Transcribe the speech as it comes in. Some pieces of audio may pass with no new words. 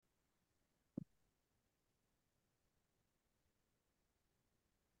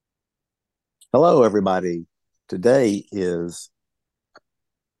Hello, everybody. Today is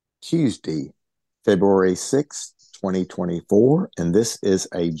Tuesday, February 6th, 2024, and this is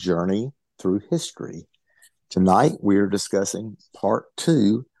a journey through history. Tonight, we're discussing part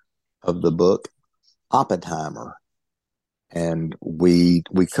two of the book Oppenheimer, and we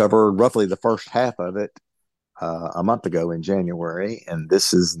covered roughly the first half of it a month ago in January, and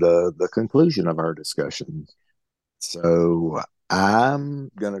this is the conclusion of our discussion. So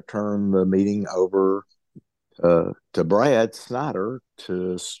I'm going to turn the meeting over to Brad Snyder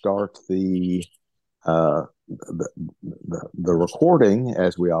to start the recording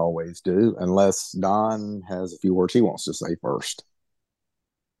as we always do, unless Don has a few words he wants to say first.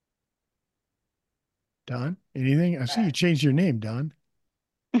 Don, anything? I see you changed your name, Don.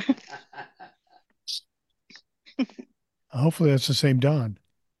 Hopefully that's the same Don.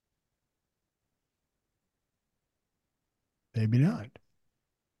 Maybe not.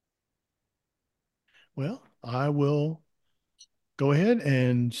 Well, I will go ahead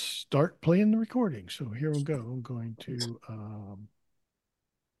and start playing the recording. So here we go. I'm going to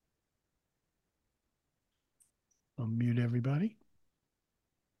unmute everybody.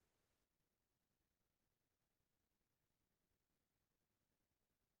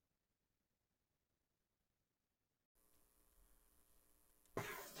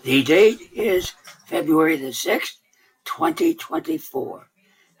 The date is February the 6th, 2024.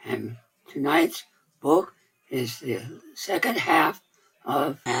 And tonight's book is the second half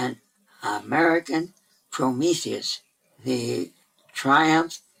of An American Prometheus, the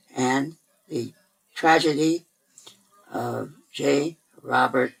triumph and the tragedy of J.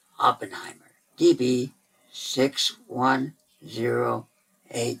 Robert Oppenheimer, DB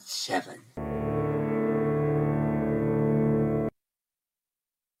 61087.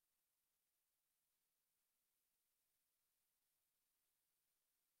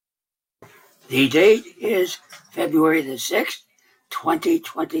 The date is February the 6th,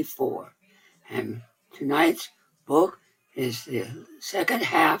 2024. And tonight's book is the second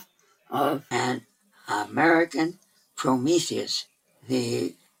half of An American Prometheus,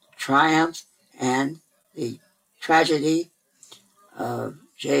 the triumph and the tragedy of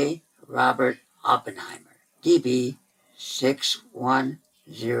J. Robert Oppenheimer, DB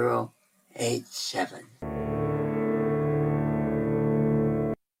 61087.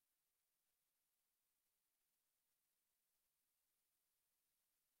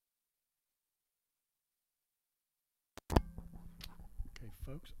 Okay,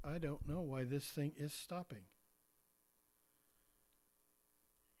 folks, I don't know why this thing is stopping.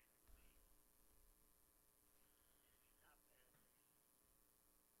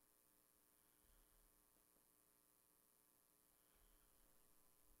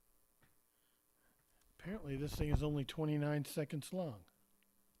 Apparently, this thing is only 29 seconds long.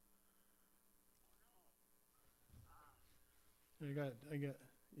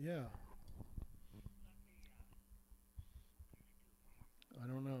 Yeah, I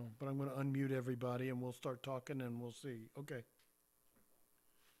don't know, but I'm going to unmute everybody and we'll start talking and we'll see. Okay.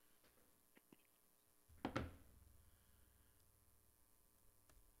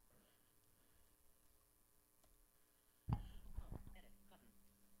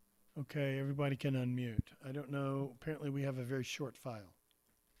 Okay, everybody can unmute. I don't know. Apparently, we have a very short file.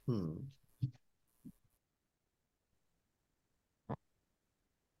 Hmm.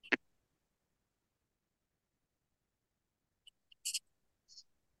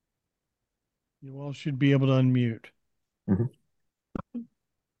 You all should be able to unmute. Mhm.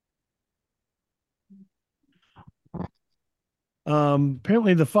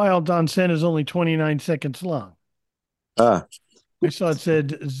 Apparently, the file Don sent is only 29 seconds long. Ah, I saw it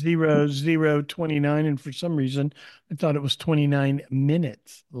said 0029, and for some reason, I thought it was 29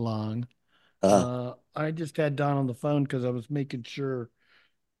 minutes long. ah, I just had Don on the phone because I was making sure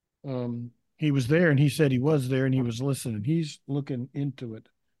he was there, and he said he was there and he was listening. He's looking into it.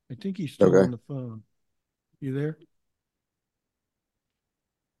 I think he's still on okay. the phone. You there?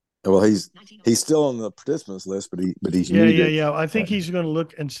 Well, he's still on the participants list, but he's muted. Yeah. I think he's going to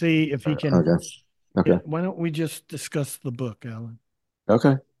look and see if he can. Okay, Yeah, okay, why don't we just discuss the book, Alan?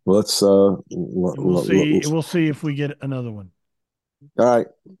 okay. Well, let's And we'll see if we get another one. all right.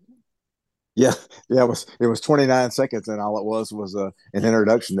 Yeah, yeah. It was 29 seconds, and all it was an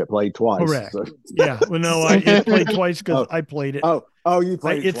introduction that played twice. Correct. So. Yeah. Well, no, it played twice because Oh, I played it. you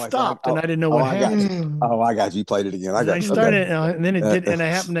played it It twice. stopped and I didn't know Oh, what I got you. happened. Oh, I got you. You played it again. I And I got you. Okay. started, and then it did, and I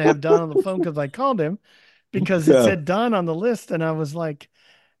happened to have Don on the phone because I called him because it Yeah. said Don on the list, and I was like,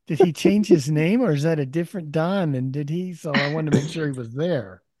 did he change his name or is that a different Don? And did he? So I wanted to make sure he was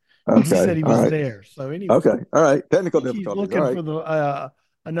there, and he Okay. said he All was right. there. So anyway, Okay. All right. I Technical think he's difficulties. All looking right. for the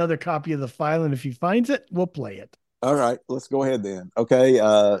another copy of the file, and if he finds it, we'll play it. All right, let's go ahead then. Okay,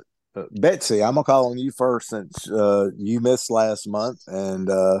 Betsy, I'm gonna call on you first since you missed last month,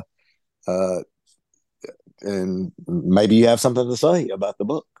 uh, and maybe you have something to say about the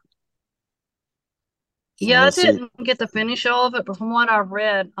book. And Yeah, I let's see. didn't get to finish all of it, but from what I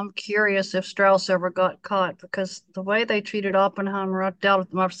read, I'm curious if Strauss ever got caught because the way they treated Oppenheimer, I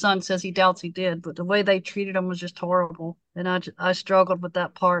doubt my son says he doubts he did, but the way they treated him was just horrible. And I struggled with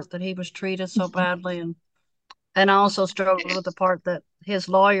that part that he was treated so badly, and I also struggled with the part that his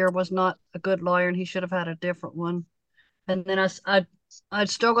lawyer was not a good lawyer and he should have had a different one. And then I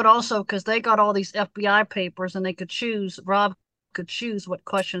struggled also because they got all these FBI papers and they could choose. Rob could choose what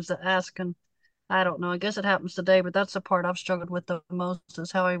questions to ask, and I don't know. I guess it happens today, but that's the part I've struggled with the most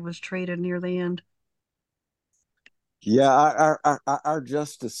is how he was treated near the end. Yeah, our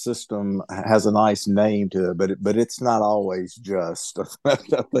justice system has a nice name to it, but it's not always just. I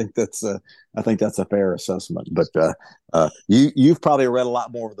think that's a fair assessment. But you've probably read a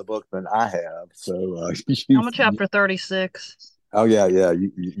lot more of the book than I have, so I'm on chapter 36. oh yeah,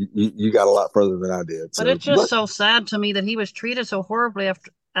 you got a lot further than I did. But So, it's just so sad to me that he was treated so horribly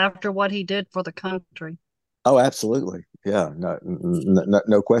after what he did for the country. oh, absolutely, yeah,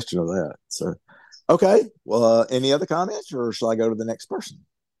 no question of that. So, okay, well, any other comments, or shall I go to the next person?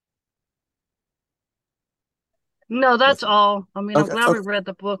 No, that's all. I mean, I'm Okay, glad we okay, read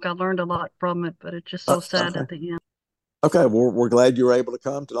the book. I learned a lot from it, but it's just so sad okay. at the end. Okay, we're glad you were able to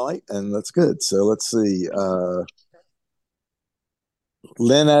come tonight, and that's good. So let's see.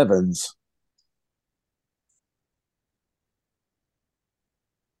 Lynn Evans,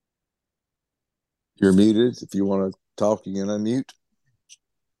 you're muted. If you want to talk, you can unmute.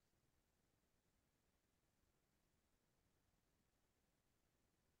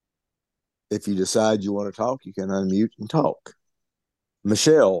 If you decide you want to talk, you can unmute and talk.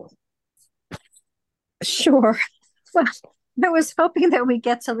 Michelle, Sure. Well, I was hoping that we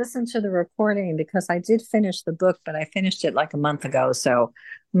get to listen to the recording because I did finish the book, but I finished it like a month ago. So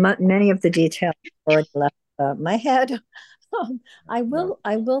many of the details already left my head. I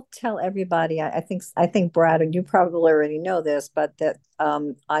will tell everybody. I think Brad, and you probably already know this, but that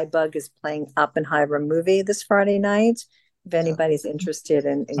iBug is playing Oppenheimer movie this Friday night. If yeah, anybody's interested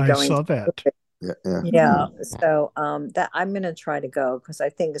in I going saw to that. it. yeah. Yeah, so that I'm gonna try to go because I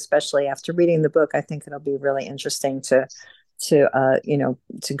think, especially after reading the book, I think it'll be really interesting to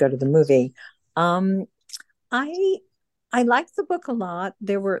go to the movie. Um, I I liked the book a lot.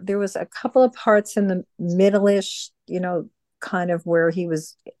 There was a couple of parts in the middle-ish, kind of where he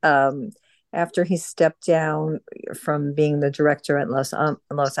was after he stepped down from being the director at Los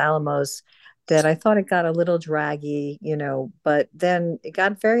Alamos, that I thought it got a little draggy, but then it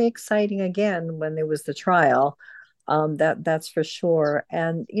got very exciting again when there was the trial. That's for sure.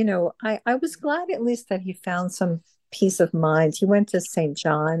 And I was glad at least that he found some peace of mind. He went to St.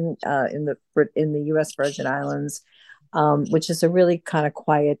 John in the U.S. Virgin Islands, which is a really kind of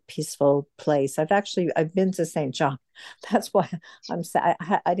quiet, peaceful place. I've been to St. John. That's why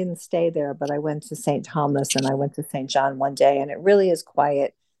I didn't stay there, but I went to St. Thomas and I went to St. John one day, and it really is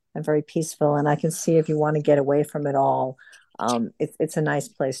quiet and very peaceful. And I can see if you want to get away from it all, it's a nice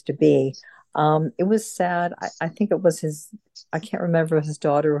place to be. It was sad. I think it was I can't remember his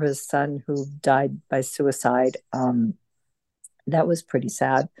daughter or his son who died by suicide. That was pretty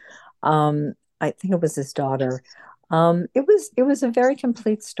sad. I think it was his daughter. It was a very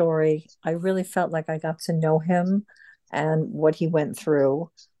complete story. I really felt like I got to know him and what he went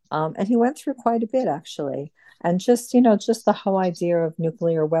through. And he went through quite a bit actually. And just the whole idea of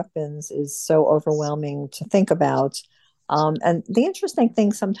nuclear weapons is so overwhelming to think about. And the interesting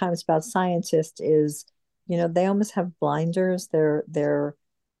thing sometimes about scientists is, they almost have blinders. They're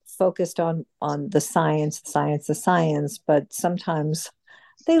focused on the science, but sometimes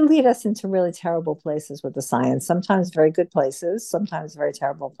they lead us into really terrible places with the science, sometimes very good places, sometimes very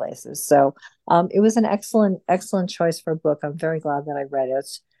terrible places. So it was an excellent choice for a book. I'm very glad that I read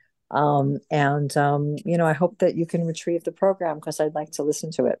it. I hope that you can retrieve the program because I'd like to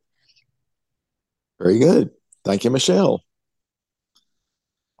listen to it. Very good. Thank you, Michelle.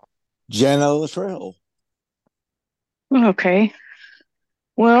 Jana Luttrell. Okay.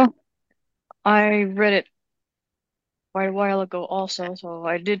 Well, I read it quite a while ago also, so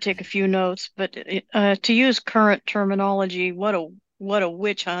I did take a few notes, but to use current terminology, what a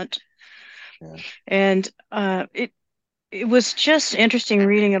witch hunt. Yeah. And it was just interesting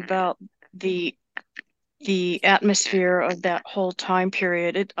reading about the atmosphere of that whole time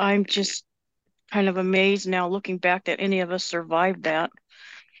period. I'm just kind of amazed now looking back that any of us survived that.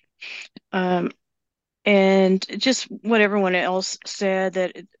 and just what everyone else said,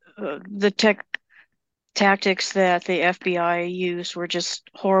 that the tactics that the FBI used were just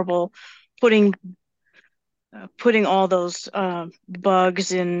horrible. Putting all those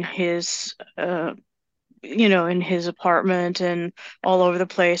bugs in his in his apartment and all over the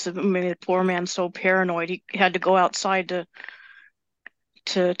place. I mean, the poor man's so paranoid he had to go outside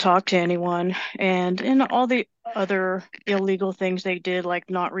to talk to anyone, and all the other illegal things they did, like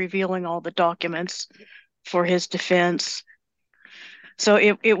not revealing all the documents for his defense. So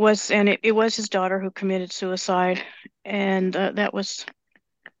it was his daughter who committed suicide, and that was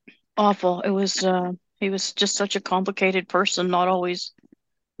awful. He was just such a complicated person, not always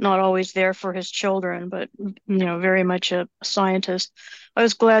there for his children, but very much a scientist. I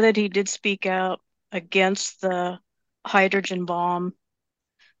was glad that he did speak out against the hydrogen bomb,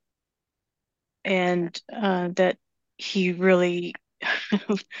 and that he really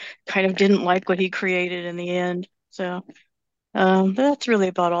kind of didn't like what he created in the end. So but that's really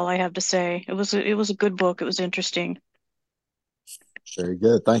about all I have to say. It was a good book. It was interesting. Very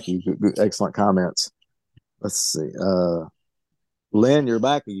good. Thank you. Excellent comments. Let's see. Lynn, you're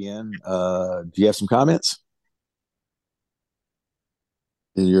back again. Do you have some comments?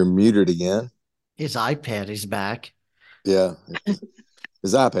 You're muted again. His iPad is back. Yeah.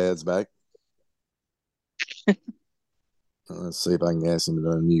 His iPad's back. Let's see if I can ask him to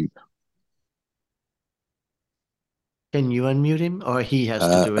unmute. Can you unmute him, or he has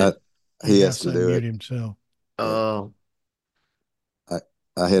to do it? He has to do unmute it himself. Oh,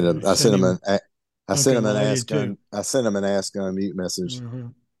 I hit him. I sent him an. I sent him an I ask. did too. I sent him an ask unmute message.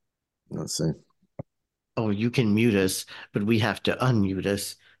 Let's see. oh, you can mute us, but we have to unmute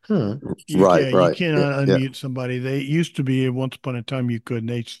us. Huh. You Right. cannot unmute somebody. They used to be, once upon a time you could, and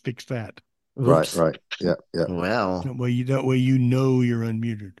they fixed that. Oops. Right. Yeah. Well, That way you know you're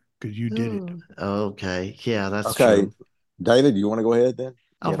unmuted because you did it. Okay. Yeah, that's okay. true. David, you want to go ahead then?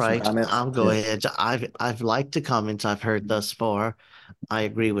 All right, comments? I'll go ahead. I've liked the comments I've heard thus far. I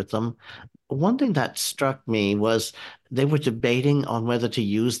agree with them. One thing that struck me was they were debating on whether to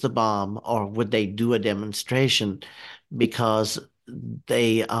use the bomb or would they do a demonstration, because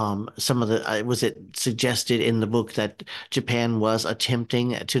they some of the was it suggested in the book that Japan was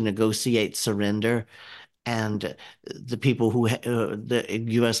attempting to negotiate surrender, and the people the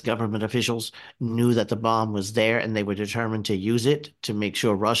U.S. government officials knew that the bomb was there, and they were determined to use it to make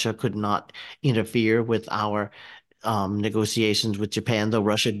sure Russia could not interfere with our negotiations with Japan, though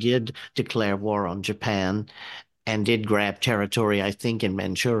Russia did declare war on Japan and did grab territory, I think, in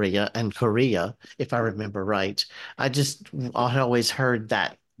Manchuria and Korea, if I remember right. I always heard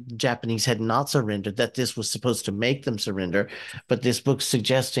that Japanese had not surrendered, that this was supposed to make them surrender, but this book's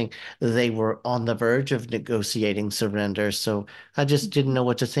suggesting they were on the verge of negotiating surrender. So I just didn't know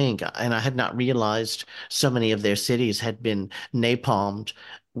what to think. And I had not realized so many of their cities had been napalmed,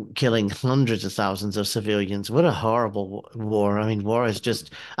 killing hundreds of thousands of civilians. What a horrible war. I mean, war is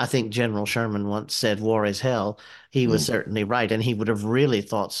just, I think General Sherman once said, war is hell. He was certainly right, and he would have really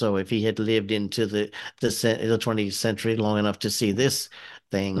thought so if he had lived into the 20th century long enough to see this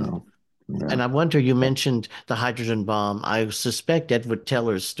thing. No. Yeah. And I wonder, you mentioned the hydrogen bomb. I suspect Edward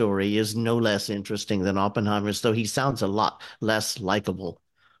Teller's story is no less interesting than Oppenheimer's, though he sounds a lot less likable.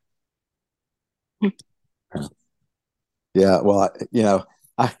 Yeah. Well,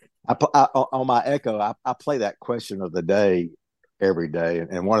 on my Echo, I play that question of the day every day,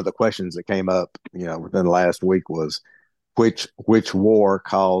 and one of the questions that came up, within the last week was which war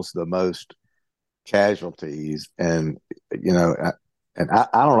caused the most casualties, and I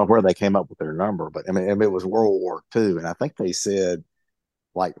don't know where they came up with their number, but I mean it was World War II, and I think they said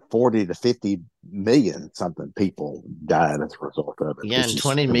like 40 to 50 million something people died as a result of it. Yeah, and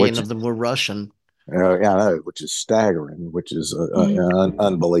 20 million of them were Russian. Yeah, I know, which is staggering, which is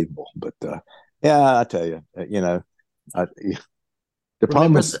unbelievable. But yeah, I tell you, I,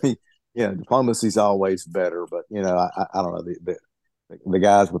 diplomacy, diplomacy's always better. But I don't know, the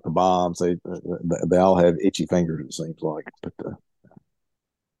guys with the bombs, they all have itchy fingers, it seems like.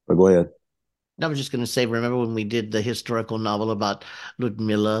 But go ahead. I was just going to say, remember when we did the historical novel about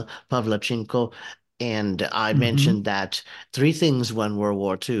Ludmila Pavlichenko? And I mentioned that three things won World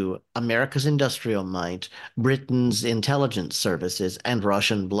War II: America's industrial might, Britain's intelligence services, and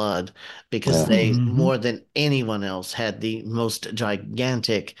Russian blood, because they, more than anyone else, had the most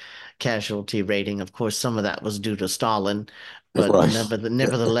gigantic casualty rating. Of course, some of that was due to Stalin, but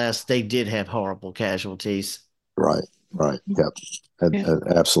nevertheless, they did have horrible casualties. Right. Yep.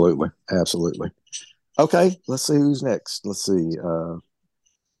 Absolutely. Okay, let's see who's next. Let's see.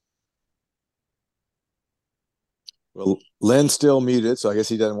 Well, Lynn's still muted, so I guess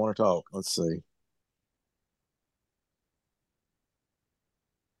he doesn't want to talk. Let's see.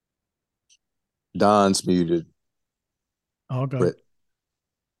 Don's muted. I'll go.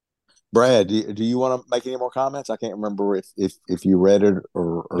 Brad, do you want to make any more comments? I can't remember if you read it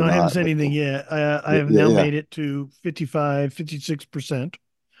or No, I haven't not, said but anything yet. I have yeah, now yeah. made it to 55, 56%.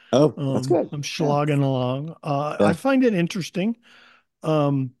 Oh, that's good. I'm Yeah, slogging along. I yeah, find it interesting.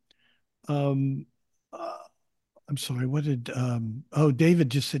 Um, um, uh, I'm sorry, what did David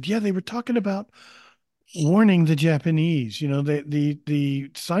just said, yeah, they were talking about warning the Japanese. The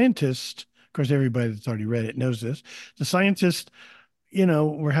scientists, of course, everybody that's already read it knows this. The scientists,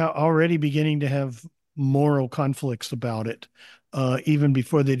 were already beginning to have moral conflicts about it, even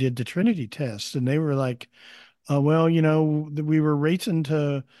before they did the Trinity test. And they were like, well, we were racing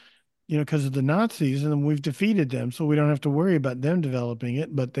to, because of the Nazis, and we've defeated them, so we don't have to worry about them developing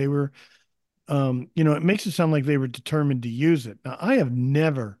it. But they were, it makes it sound like they were determined to use it. Now, I have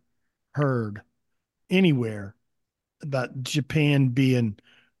never heard anywhere about Japan being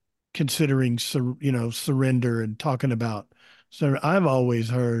considering surrender and talking about. So I've always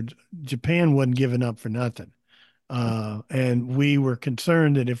heard Japan wasn't giving up for nothing, and we were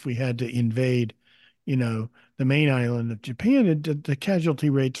concerned that if we had to invade, you know, the main island of Japan, the casualty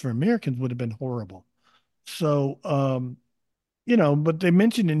rates for Americans would have been horrible. So, but they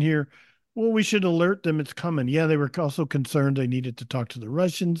mentioned in here, well, we should alert them it's coming. Yeah, they were also concerned they needed to talk to the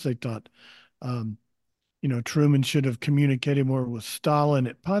Russians. They thought, um, Truman should have communicated more with Stalin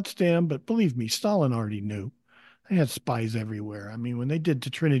at Potsdam, but believe me, Stalin already knew. They had spies everywhere. I mean, when they did the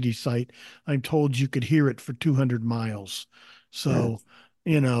Trinity site, I'm told you could hear it for 200 miles. yeah, So,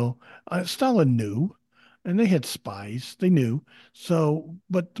 Stalin knew, and they had spies. They knew. So,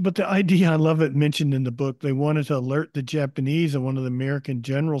 but the idea, I love it mentioned in the book. They wanted to alert the Japanese, and one of the American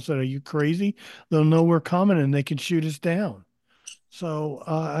generals said, "Are you crazy? They'll know we're coming, and they can shoot us down." So,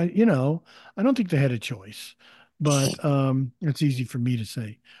 I don't think they had a choice, but it's easy for me to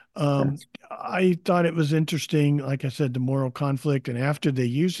say. yeah, I thought it was interesting, like I said, the moral conflict, and after they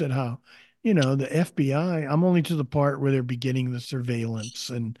used it, how, the FBI. I'm only to the part where they're beginning the surveillance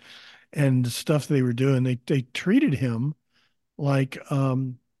and the stuff they were doing. They treated him like,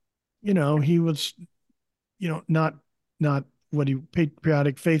 he was, not what he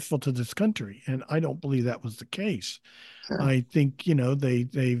patriotic, faithful to this country, and I don't believe that was the case. yeah. I think,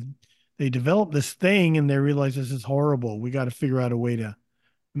 they developed this thing and they realized this is horrible. We got to figure out a way to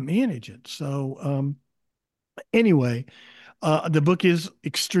manage it. So, anyway, the book is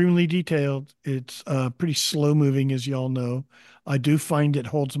extremely detailed. It's pretty slow moving, as y'all know. I do find it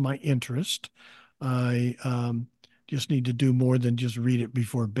holds my interest. I just need to do more than just read it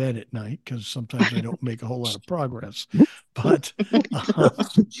before bed at night, because sometimes I don't make a whole lot of progress. But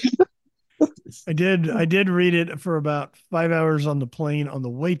I did read it for about 5 hours on the plane on the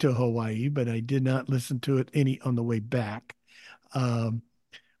way to Hawaii, but I did not listen to it any on the way back, um,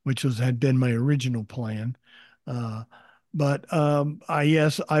 which had been my original plan. Uh, but I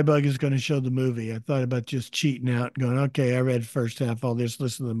yes, iBug is going to show the movie. I thought about just cheating out, going, okay, I read first half. I'll just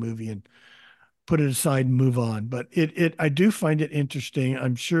listen to the movie and put it aside and move on. But I do find it interesting.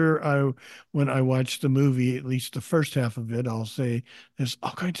 I'm sure when I watch the movie, at least the first half of it, I'll say there's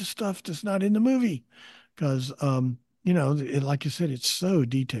all kinds of stuff that's not in the movie because, like you said, it's so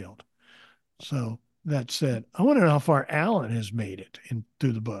detailed. So that said, I want to know how far Alan has made it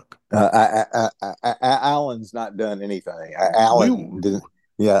through the book. Alan's not done anything. We Alan did.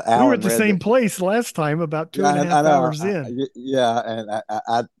 Yeah, we were at Alan the read the. same place last time, about two Yeah, and a I half know. hours in. Yeah,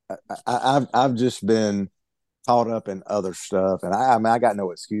 and I've just been caught up in other stuff, and I mean, I got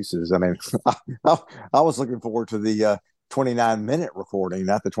no excuses. I mean, I, I was looking forward to the 29-minute recording,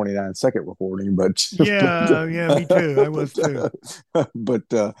 not the 29-second recording, but Yeah, yeah, me too. I was too. but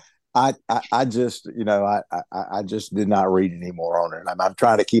I just I just did not read anymore on it. I'm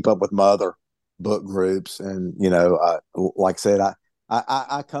trying to keep up with my other book groups, and like I said,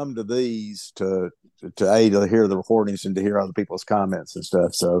 I come to these to hear the recordings and to hear other people's comments and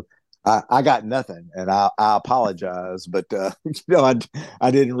stuff. So I got nothing, and I apologize, but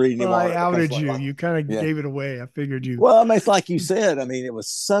I didn't read Well, I anymore because outed you. You kind of yeah. gave it away. I figured you. Well, I mean, it's like you said. I mean, it was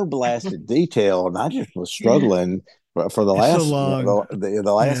so blasted detailed, and I just was struggling for the It's so last long.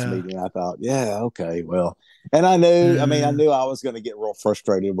 the last Yeah. meeting. I thought, yeah, okay, well, and I knew. I mean, I Uh, knew I was going to get real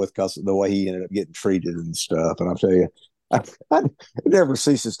frustrated with because the way he ended up getting treated and stuff. And I'll tell you, it never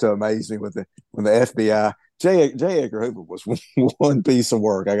ceases to amaze me with when the FBI. J. Edgar Hoover was one piece of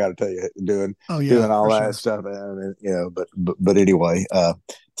work. I got to tell you, oh yeah, doing all for that sure. stuff. I mean, but anyway,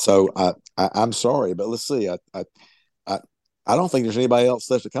 so I'm sorry, but let's see. I I don't think there's anybody else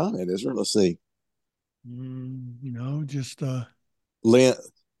left to comment, is there? Let's see. Just Lynn,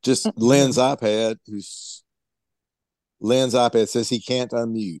 just yeah. Lynn's iPad says he can't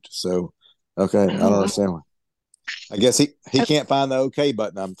unmute. So Okay, I don't Oh, understand. I guess he can't find the OK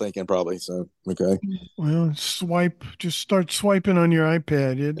button. I'm thinking probably. So okay, Well, swipe. Just start swiping on your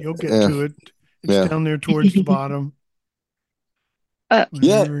iPad. You'll get yeah, to it. It's yeah, down there towards the bottom. yeah,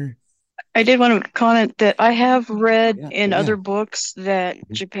 Whenever. I did want to comment that I have read yeah, in yeah. other books that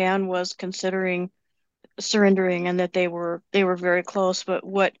Japan was considering surrendering and that they were very close. But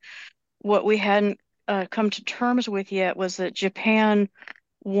what we hadn't come to terms with yet was that Japan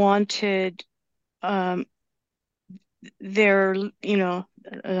wanted um, their,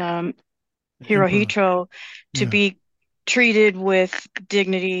 Emperor. Hirohito to Yeah. be treated with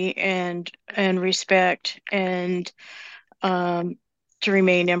dignity and respect and to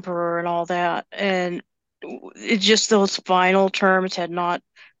remain emperor and all that. And it just those final terms had not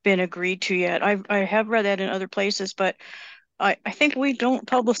been agreed to yet. I have read that in other places, but I think we don't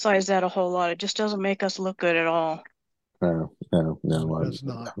publicize that a whole lot. It just doesn't make us look good at all. No, no, No, no. it does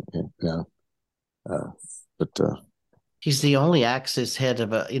not. Yeah, yeah. But He's the only Axis head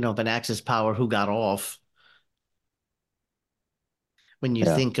of of an Axis power who got off. When you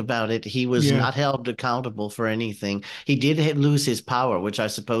yeah, think about it, he was Yeah. not held accountable for anything. He did lose his power, which I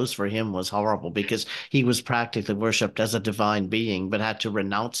suppose for him was horrible because he was practically worshipped as a divine being, but had to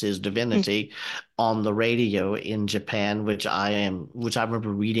renounce his divinity on the radio in Japan, which I remember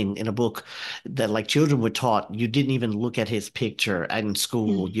reading in a book that like children were taught you didn't even look at his picture in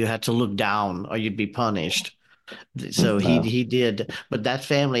school. You had to look down or you'd be punished. So no, he did, but that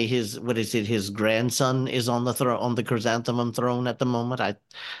family, his what is it? His grandson is on the throne, on the chrysanthemum throne at the moment. I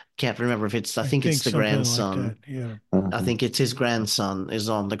can't remember if it's. I I think it's think the something like grandson. that. Yeah. I uh-huh. think it's his grandson is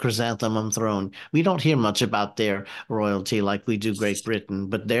on the chrysanthemum throne. We don't hear much about their royalty like we do Great Britain,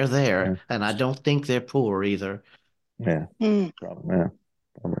 but they're there, Yeah, and I don't think they're poor either. yeah, Mm. probably, yeah.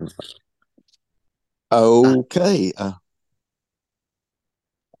 Uh, Okay.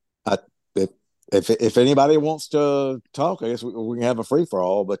 I, if anybody wants to talk, I guess we can have a free for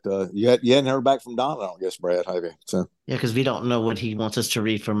all. But you hadn't heard back from Don, I don't guess, Brad, have you? So yeah, because we don't know what he wants us to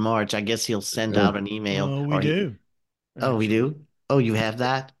read for March. I guess he'll send yeah. out an email, We or he. do, Oh, we actually. do. Oh, you have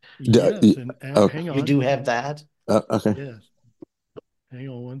that. Yes. And Oh, hang You on. do have that. okay. Yes. Hang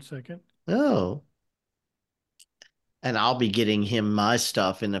on 1 second. Oh. And I'll be getting him my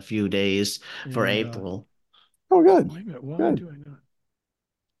stuff in a few days for And April. Oh, good, wait a minute. Why good. do I not?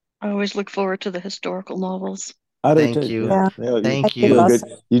 I always look forward to the historical novels. I do Thank too. Yeah, you. Yeah, yeah. I Thank You do do a you. good. also.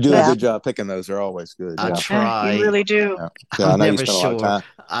 You do a Yeah. good job picking those. They're always good. I Yeah, Yeah, you try. really do. yeah, yeah. I I'm know you never spend a lot of sure. time.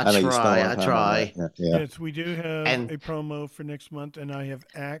 I I know you spend a try. lot I of time on that. try. Yeah, yeah. Yes, we do have And a promo for next month, and I have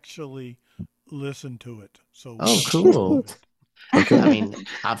actually listened to it. So we oh, will be doing cool. it. I Okay. mean,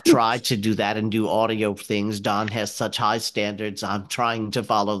 I've tried to do that and do audio things. Don has such high standards. I'm trying to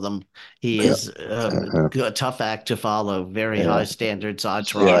follow them. He Yeah, is uh, a tough act to follow. Very yeah, high standards. I yeah,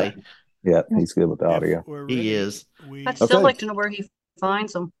 try. yeah. He's good with the If audio. we're He ready, is I'd we still Okay. like to know where he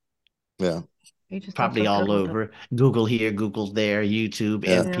finds them. Yeah, He just not so probably good all with it. over. Google here, Google there, YouTube,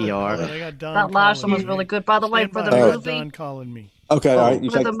 yeah, Yeah. hold NPR. yeah. on. I got Don That last one calling was me. really good. By the way, Stand for by. the I Oh, got movie, Don calling me. okay. All right. Oh, You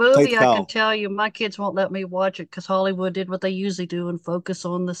for the take the movie, I can call. tell you, my kids won't let me watch it because Hollywood did what they usually do and focus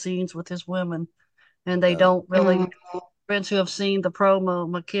on the scenes with his women, and they Uh, don't really. Friends who have seen the promo,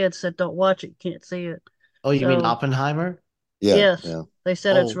 my kids said, "Don't watch it. You can't see it." oh, you mean So Oppenheimer? yeah, yes, yeah. they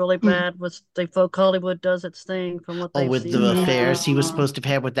said it's Oh, really bad. Was they folk Hollywood does its thing from what oh, they've with seen the with the affairs he was movie. supposed to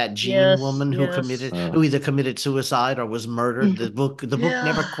have with that Jean Yes, woman yes. who either committed suicide or was murdered. The book never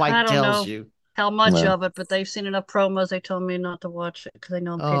Yeah, I quite don't tells know you. how much No. of it, but they've seen enough promos. They told me not to watch it because they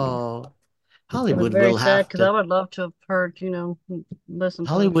know I'm picky. Oh, So it's Hollywood very will sad have because I to. would love to have heard, listen to it,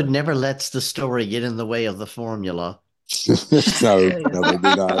 Hollywood but never lets the story get in the way of the formula. No, tell you. no, they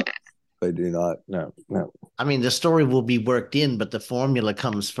do not. They do not. No, no. I mean, the story will be worked in, but the formula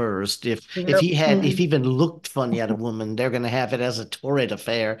comes first. Yep. If he even looked funny at a woman, they're going to have it as a torrid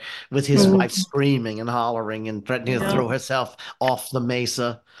affair with his Yeah. wife screaming and hollering and threatening to Yep. throw herself off the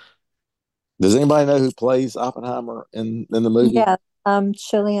mesa. Does anybody know who plays Oppenheimer in the movie? Yeah,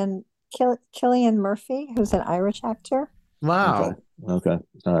 Cillian Murphy, who's an Irish actor. Okay. Wow. Okay.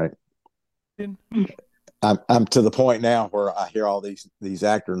 All right. In- I'm to the point now where I hear all these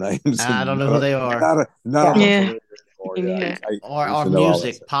actor names I don't and know who they are. none Yeah, of them are Yeah. familiar anymore. Yeah, Yeah. I used Or to know all that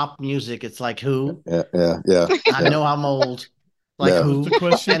music, stuff. pop music. It's like who? Yeah, yeah, yeah, I yeah, know I'm old. Like yeah. What was the who?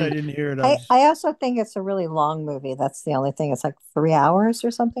 question? I And didn't hear it. I also think it's a really long movie. That's the only thing. It's like 3 hours or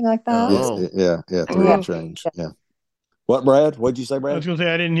something like that. Yes, oh, yeah. Three Yeah, and change. Yeah. What, Brad? What'd you say, I Brad? was going to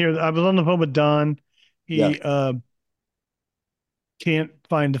say I didn't hear. I was on the phone with Don. Yeah. He can't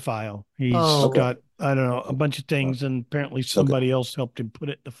find the file. He's Okay. oh, got, I don't know, a bunch of things, and apparently Okay. somebody else helped him put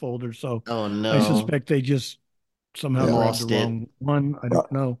it in the folder. So oh I Uh-huh. no. suspect they just somehow Yeah. grabbed the Lost it. wrong one. I Right.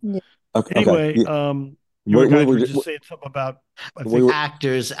 don't know. yeah. Okay. Anyway, Yeah. your We guys were were just saying something about, I we think, were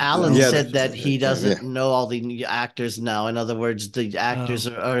Actors. Alan yeah said actors. that he yeah doesn't know all the new actors now. In other words, the actors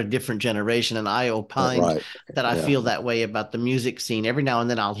are a different generation, and I opined right that I yeah feel that way about the music scene. Every now and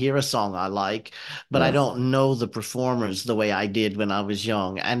then I'll hear a song I like, but I yeah don't know the performers the way I did when I was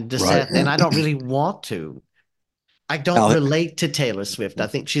young. And the right sad, and I don't really want to. I don't Al, relate to Taylor Swift. I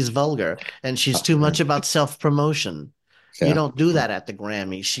think she's vulgar and she's too yeah much about self-promotion. You yeah don't do that at the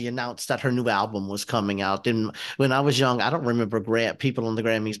Grammys. She announced that her new album was coming out. And when I was young, I don't remember people on the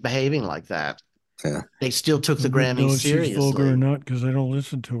Grammys behaving like that. yeah. They still took I the wouldn't Grammys know if she's vulgar or seriously. not because I don't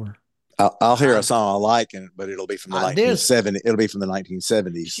listen to her. I'll hear a I, song I like, but it'll be from the there's 1970. It'll be from the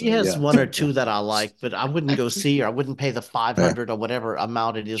 1970s. She So has yeah, one or so yeah, two that I like, but I wouldn't go see her. I wouldn't pay the yeah, 500 or whatever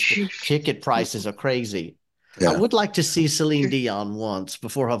amount it is. She, Ticket prices are crazy. I yeah, would like to see Celine Dion once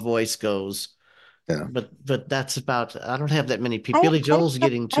before her voice goes, yeah. but that's about. I don't have that many people. I, Billy I don't Joel's know,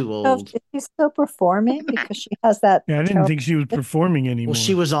 getting I too don't know old. if she's still performing because she has that Yeah, I didn't terrible. think she was performing Well, anymore.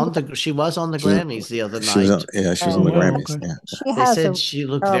 She was on the She was, Grammys the other she was on, night. yeah, she was Oh on the wow, Grammys. okay. Yeah, She They has said a she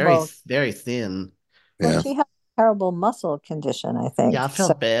looked terrible. very thin. Well, yeah, she has a terrible muscle condition, I Yeah, I think.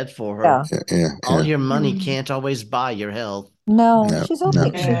 So felt bad for her. yeah, yeah, yeah, All yeah. your money can't always buy your health. no, No, no, she's yeah. only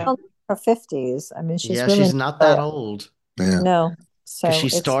in her 50s. I mean, she's Yeah, really she's not not very that old yeah. no. because So she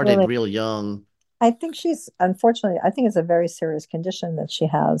it's started really. real young. I think she's unfortunately. I think it's a very serious condition that she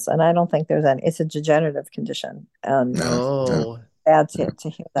has, and I don't think there's any. It's a degenerative condition, and No, no, Oh, sad no. to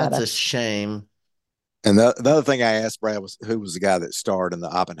hear that. that's a shame. And the other thing I asked Brad was who was the guy that starred in the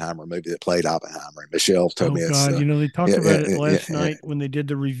Oppenheimer movie that played Oppenheimer. And Michelle told Oh me it's God, they talked yeah, about yeah, it yeah, yeah, last yeah. night when they did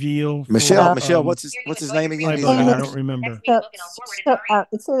the reveal Michelle for Uh, Michelle what's his name again? He's an iBug. I Cillian, don't actor. remember.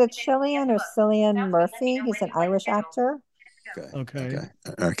 it's either Cillian or Cillian Murphy. He's an Irish actor. Okay, Okay. okay,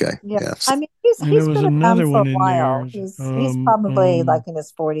 okay. Yeah, Yeah, I mean And there he's was been around another for a one in there. while. He's probably like in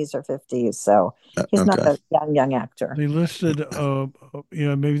his 40s or 50s, so he's not okay. a young actor. They listed,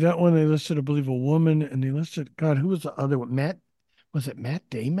 yeah, maybe that one. They listed, I believe, a woman, and they listed, God, who was the other one? Was it Matt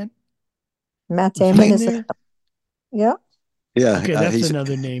Damon? Matt Was he Damon in is there? yeah. Yeah, Okay, that's he's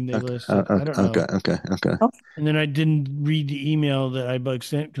another name they okay, listed. I don't okay, know. okay, okay. Okay, And then I didn't read the email that iBug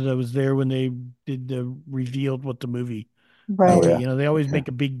sent because I was there when they did the revealed what the movie would Oh be. right. yeah, They always yeah, make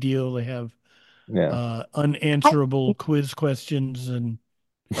a big deal. They have yeah. I, unanswerable quiz questions, and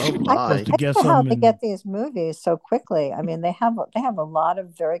Oh I, you're supposed my. to I guess don't know how them. they get And these movies so quickly. I mean, they have a lot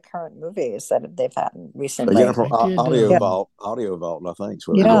of very current movies that they've had They get them recently. from I did, Audio Yeah, Vault. Audio Vault, I think, is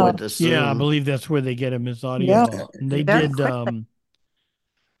where they I get yeah, would them. yeah, I assume. believe that's where they get them is Audio yeah. Yeah, Vault. And they Very did, quickly.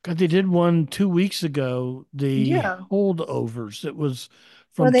 God, they did one 2 weeks ago, the Yeah. Holdovers. It was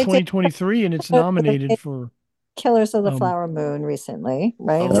Well, from they did. 2023, and it's They nominated did for Killers of the um Flower Moon recently,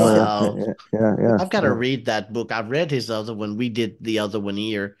 right? Oh They oh did. yeah, wow. yeah, yeah, yeah, I've got to yeah. read that book. I read his other one. We did the other one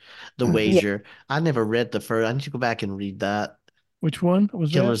here, The Mm-hmm. Yeah, Wager. I never read the first. I need to go back and read that. which one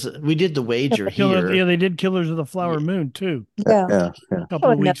was that? Killers. We did The Wager Killers, yeah, here. they did Killers of the Flower Yeah. Moon too, yeah. Yeah, yeah. a couple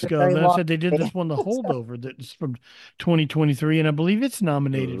Oh, of another weeks ago. very And then I long said they did movie. this one, The Holdover, that's from 2023, and I believe it's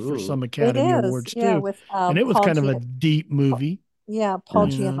nominated for some Ooh. It Academy is, Awards yeah, too. with And it was kind of a deep movie, Paul Yeah.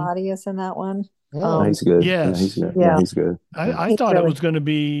 you know. Giamatti is in that one. Oh, Oh. Um, he's good. Yeah, he's Yes, good. Yeah, yeah, he's good. Yeah. I he's thought it really was going to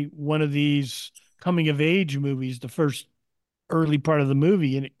be one of these coming of age movies, the first early part of the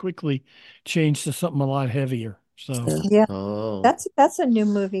movie, and it quickly changed to something a lot heavier. So, Yeah. yeah. Oh. That's a new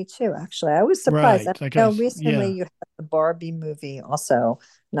movie too, actually. I was surprised. right, I like know recently yeah. you had the Barbie movie also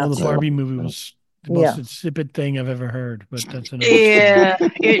Well, not the too long. Barbie movie was the most Yeah. insipid thing I've ever heard, but that's another story. Yeah,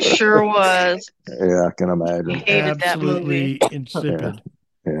 it sure was. Yeah, I can I imagine. hated that movie. Absolutely Yeah, insipid.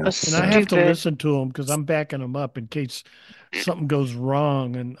 yeah, Was And I yeah. have to stupid. listen to them because I'm backing them up in case something goes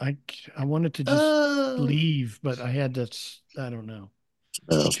wrong. And I wanted to just Uh, leave, but I had to, I don't know.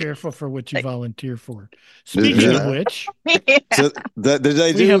 Be Yeah. careful for what you Like, volunteer for. Did, Speaking of did, yeah. which, yeah. so did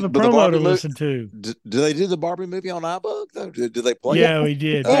they we have do a but the promo to Barbie movie? listen to. Do they do the Barbie movie on iBook though? Do they play Yeah, it? Yeah, we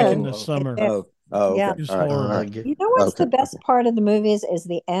did they back did. in the Oh, They summer. did. Yeah. okay. It was All right, all right. horrible. You know what's Okay, the okay. best part of the movies is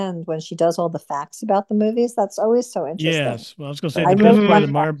the end when she does all the facts about the movies. That's always so interesting. Yes. Well, I was going to say I the really best part like of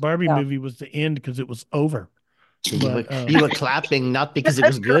the Mhm. that. Barbie Yeah. movie was the end because it was over. But You were clapping not because it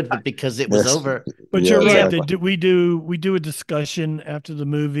was good, but because it was Yes. over. Yeah, you're right. Yeah. They exactly. do, we do a discussion after the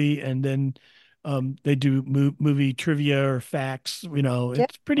movie, and then they do movie trivia or facts. Yeah,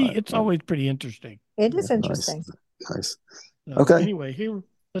 Right, It's right. always pretty interesting. it Yeah, is nice. interesting. Nice. So Okay. anyway,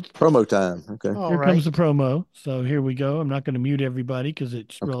 let's Promo time. Okay. All here comes the right. promo. So here we go. I'm not going to mute everybody because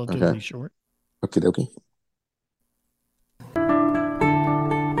it's Okay. relatively Okay. short. Okay. Okay.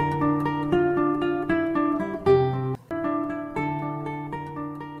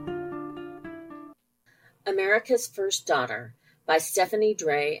 America's First Daughter by Stephanie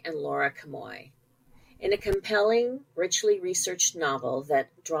Dray and Laura Camoy. In a compelling, richly researched novel that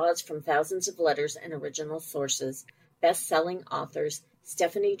draws from thousands of letters and original sources, best-selling authors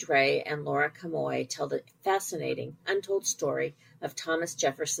Stephanie Dray and Laura Camoy tell the fascinating, untold story of Thomas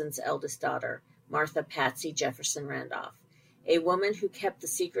Jefferson's eldest daughter, Martha Patsy Jefferson Randolph, a woman who kept the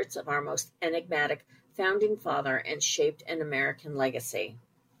secrets of our most enigmatic founding father and shaped an American legacy.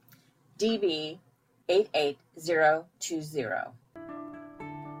 DB 88020.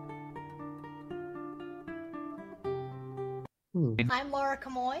 I'm Laura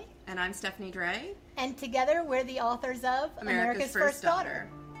Camoy. And I'm Stephanie Dray. And together we're the authors of America's First Daughter.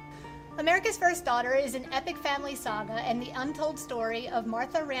 America's First Daughter is an epic family saga and the untold story of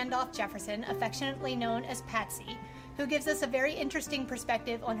Martha Randolph Jefferson, affectionately known as Patsy, who gives us a very interesting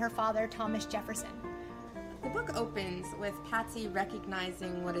perspective on her father, Thomas Jefferson. The book opens with Patsy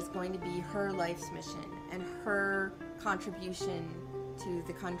recognizing what is going to be her life's mission and her contribution to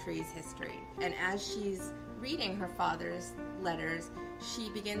the country's history. And as she's reading her father's letters, she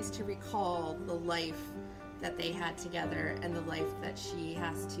begins to recall the life that they had together and the life that she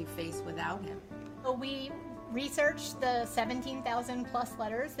has to face without him. So we researched the 17,000 plus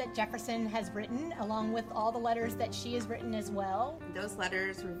letters that Jefferson has written, along with all the letters that she has written as well. Those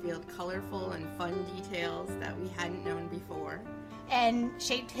letters revealed colorful and fun details that we hadn't known before, and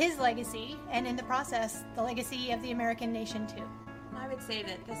shaped his legacy, and in the process, the legacy of the American nation too. I would say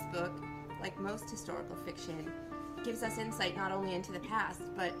that this book, like most historical fiction, gives us insight not only into the past,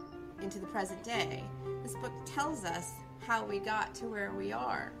 but into the present day. This book tells us how we got to where we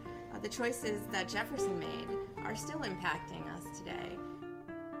are. The choices that Jefferson made are still impacting us today.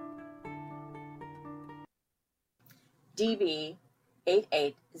 DB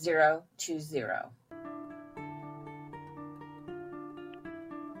 88020.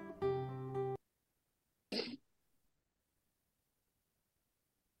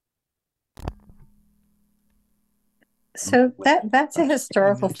 So that's a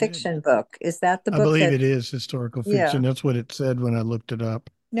historical fiction book. Is that the book? I believe that, it is historical fiction. That's what it said when I looked it up.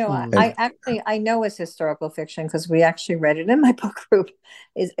 No, I know it's historical fiction because we actually read it in my book group.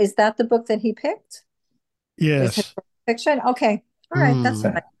 Is that the book that he picked? Yes. Fiction? Okay. All right. That's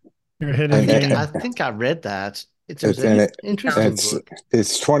fine. You're ahead of the game. I think I read that. It's an interesting book.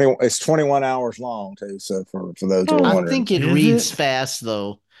 It's 21 hours long too. So for those who are wondering, I think it reads fast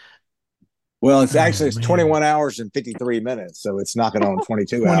though. Well, it's 21 hours and 53 minutes, so it's knocking on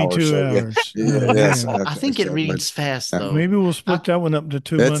 22 hours. 22 hours. Yes. I think it reads fast though. Maybe we'll split that one up to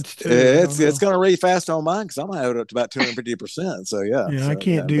 2 months too. It's going to read fast on mine because I'm going to have it up to about 250%. So yeah. Yeah, I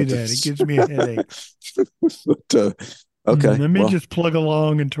can't do that. It gives me a headache. But, okay. Let me just plug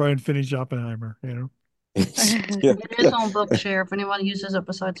along and try and finish Oppenheimer. It is on Bookshare if anyone uses it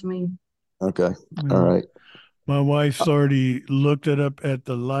besides me. Okay. All right. My wife's already looked it up at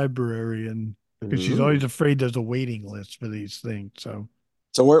the library, and because she's always afraid there's a waiting list for these things. So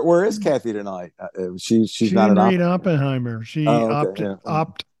where is Kathy tonight? She not didn't read Oppenheimer. She opted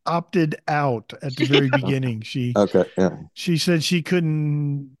out at the very beginning. She said she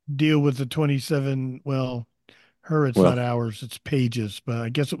couldn't deal with the 27. Well, it's not hours, it's pages, but I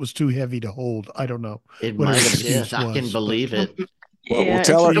guess it was too heavy to hold. I don't know. It might have been. I can believe it. Well,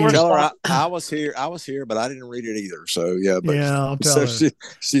 tell her I was here, but I didn't read it either. So I'll tell her.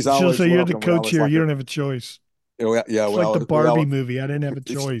 She's always. She'll say you're the coach here. You don't have a choice. Yeah, it's like the Barbie movie. I didn't have a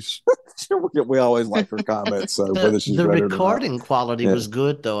choice. We always like her comments. So whether she's the read recording quality was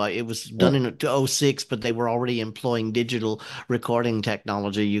good, though. It was done in 2006, but they were already employing digital recording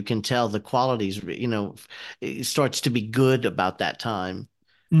technology. You can tell the quality's, it starts to be good about that time.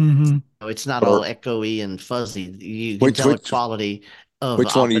 Mm-hmm. It's not all echoey and fuzzy. You can tell the quality of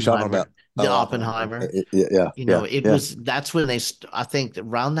which one are you talking about? The Oppenheimer. That's when I think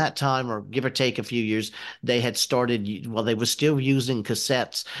around that time, or give or take a few years, they had started, they were still using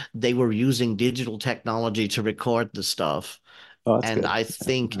cassettes. They were using digital technology to record the stuff. And I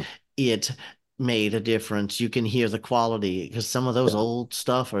think it made a difference. You can hear the quality because some of those old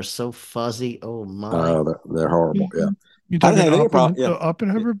stuff are so fuzzy. Oh my. They're horrible. Yeah. The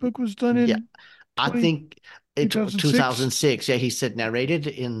Oppenheimer book was done in I think 2006. Yeah, he said narrated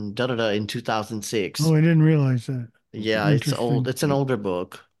in in 2006. Oh, I didn't realize that. Yeah, it's old. It's an older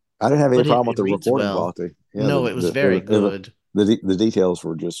book. I didn't have any problem with the recording quality. Yeah, no, it was very good. The details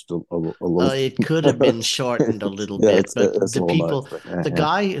were just a little. It could have been shortened a little bit, but the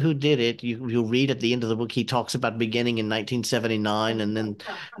guy who did it, you'll read at the end of the book, he talks about beginning in 1979 and then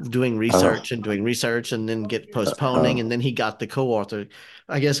doing research and then get postponing, and then he got the co-author,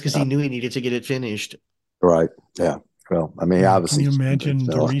 I guess, because he knew he needed to get it finished. Right. Yeah. Well, I mean, Yeah, can obviously, you imagine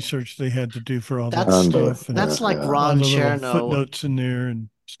the so, research they had to do for all that That's stuff and that's like yeah. all Ron the little Chernow. footnotes in there and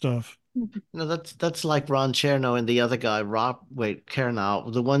stuff? No, that's like Ron Chernow and the other guy,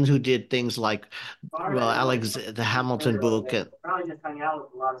 Chernow, the one who did things like, well, the Hamilton book and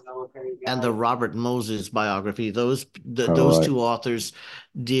the Robert Moses biography. All Those right. two authors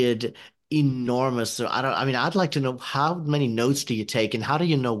did enormous. So I mean, I'd like to know how many notes do you take and how do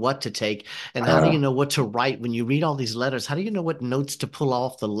you know what to take and how do you know what to write when you read all these letters? How do you know what notes to pull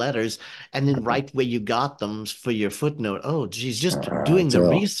off the letters and then write where you got them for your footnote? Oh, geez, just doing the Tell.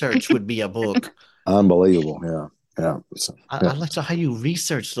 research would be a book. Unbelievable. Yeah. Yeah. So, yeah. I'd like to know how you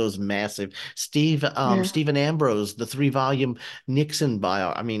research those massive Yeah. Stephen Ambrose, the 3 volume Nixon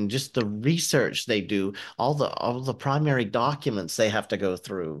bio. I mean, just the research they do, all the primary documents they have to go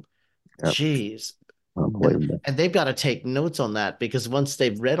through. Yeah. Jeez. Unbelievable. And they've got to take notes on that because once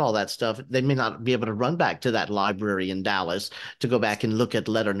they've read all that stuff, they may not be able to run back to that library in Dallas to go back and look at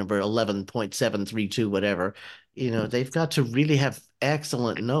letter number 11.732, whatever. They've got to really have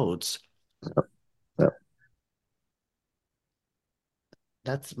excellent notes. Yeah.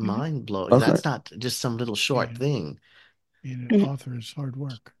 That's mind blowing. Okay. That's not just some little short thing. Being an author is hard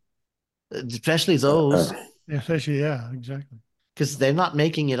work. Especially those, Especially, yeah, exactly. because they're not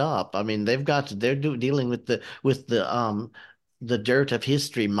making it up. I mean, they're dealing with the dirt of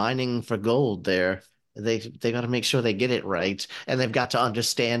history, mining for gold there. They got to make sure they get it right, and they've got to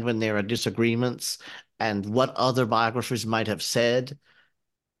understand when there are disagreements and what other biographers might have said.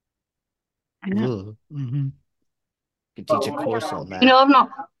 Ugh. Mm-hmm. Could teach a course on You that. know, I've not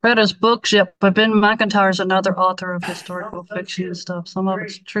read his books yet, but Ben McIntyre's another author of historical fiction and stuff. Some of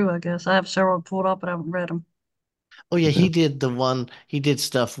it's true, I guess. I have several pulled up, but I haven't read them. Oh yeah, he did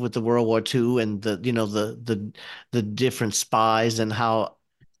stuff with the World War II and the different spies and how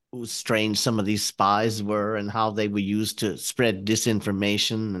strange some of these spies were and how they were used to spread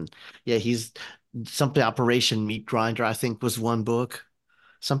disinformation. And yeah, he's something Operation Meat Grinder, I think was one book,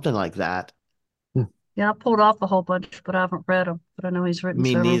 something like that. Yeah, I pulled off a whole bunch, but I haven't read them. But I know he's written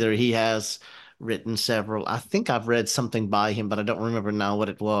Me several. neither. He has written several. I think I've read something by him, but I don't remember now what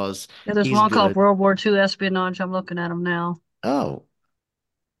it was. Yeah, there's He's one called good. World War II Espionage. I'm looking at them now. Oh,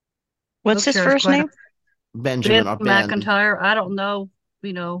 What's his Bookshare is first quite name? Benjamin Ben or Ben. McIntyre. I don't know,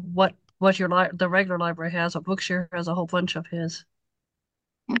 what the regular library has. A Bookshare has a whole bunch of his.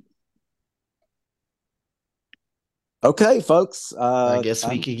 Okay, folks. I guess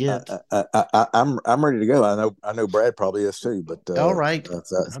we could get. I'm ready to go. I know Brad probably is too. But All right.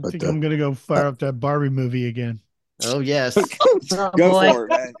 I think I'm gonna go fire up that Barbie movie again. Oh yes. Oh, go boy. for it,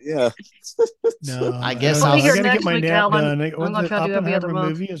 man. Yeah. No, I I guess don't know. I'll I be here gotta get next my week, nap Alan. done. I'm What's gonna the try to do every other Oppenheimer month.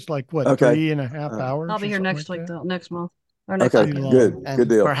 movie? Is like what, Okay. 3.5 hours? I'll be or here something next like week, that? though, next month or next Okay. week. Pretty Good. long. Good And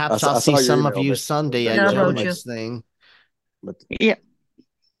deal. perhaps I I'll see saw your some of email, you but Sunday thank at Yeah, I you very wrote much. you. Joni's thing. But Yeah.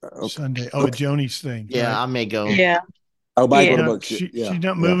 okay. Sunday. Oh, at Joni's thing, Yeah, right? I may go. Yeah. Oh, back Yeah. with the Not books. she's Yeah. not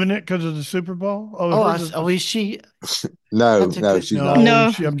Yeah. moving it because of the Super Bowl. Oh, Oh, hers is is she? No, That's a no, good. she's no. not.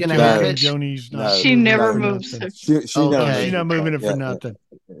 No. She's I'm gonna have joking. No, it. Joni's not no, She moving it never for no. moves nothing. her. She never Oh, moves she's Okay. it. not moving it for Yeah. nothing.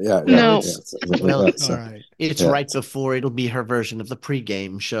 Yeah. Yeah. No. Yeah. Well, Yeah. All So, right. it's yeah. right before it'll be her version of the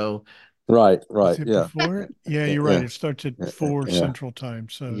pregame show. Right. Is Right. it Yeah. before it? Yeah, you're right. Yeah. It starts at Yeah. 4 Yeah. Central Time.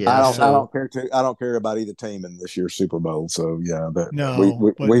 So Yeah. yeah. So I don't care about either team in this year's Super Bowl. So yeah, but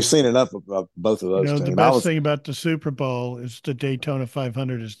No, but we've seen enough of both of those the teams. best thing about the Super Bowl is the Daytona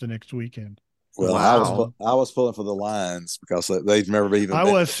 500 is the next weekend. Well, wow. I was pulling for the Lions because they've never even I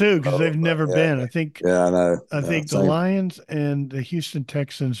been to was the too Super because Bowl. they've never Yeah. been. Yeah. I know. I Yeah. think the Same. Lions and the Houston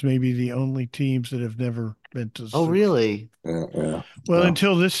Texans may be the only teams that have never been to the Oh, Super Bowl. really? Yeah. Yeah. Well, Well,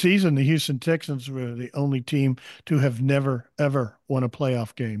 until this season, the Houston Texans were the only team to have never, ever won a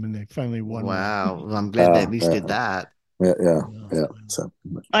playoff game, and they finally won one. Wow. Well, I'm glad they at least yeah. did that. Yeah. Yeah. Yeah. Yeah. So,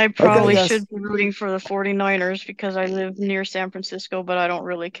 I okay, probably guys. should be rooting for the 49ers because I live near San Francisco, but I don't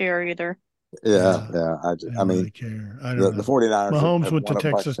really care either. Yeah. Yeah. Yeah. I I don't mean, really care. I don't the know. 49ers Mahomes have went to won a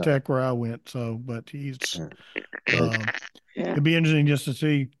bunch Texas of times. Tech where I went, but he's Yeah. um, Yeah. it'd be interesting just to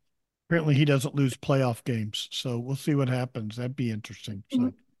see. Apparently, he doesn't lose playoff games, so we'll see what happens. That'd be interesting.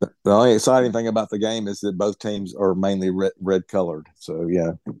 So, The only exciting thing about the game is that both teams are mainly red colored. So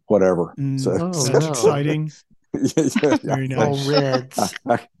yeah, whatever. So Oh that's no. exciting. yeah. Very All nice. reds.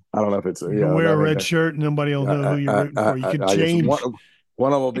 I don't know if it's You can yeah. wear I a mean, red shirt, and nobody will know who you're rooting for. You could I guess change. one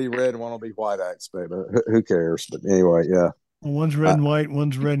of them will be red, one will be white. I expect, but who cares? But anyway, yeah, Well, one's red and white,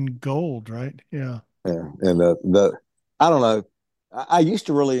 one's red and gold, right? Yeah. yeah. And the I don't know. I used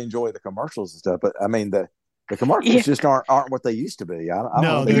to really enjoy the commercials and stuff, but I mean the commercials Yeah. just aren't what they used to be. I don't No,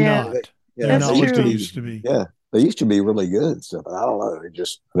 know. they're Yeah. not. Yeah, They're That's not they what used to they true. be. used to be. Yeah, They used to be really good and stuff. I don't know. They're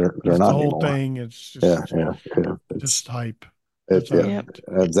It's not the whole anymore. thing. It's Yeah, just yeah, yeah. just hype. That's Yeah, all Yep.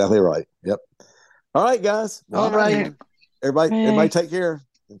 right. exactly right. Yep. All right, guys. Well, All I'm out of right. here. Everybody, Hey. take care.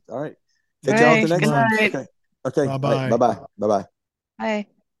 All right. Catch Good y'all at the Thanks. next Good one. night. Okay. Okay. All right. Bye-bye. Bye-bye. Bye-bye. Bye.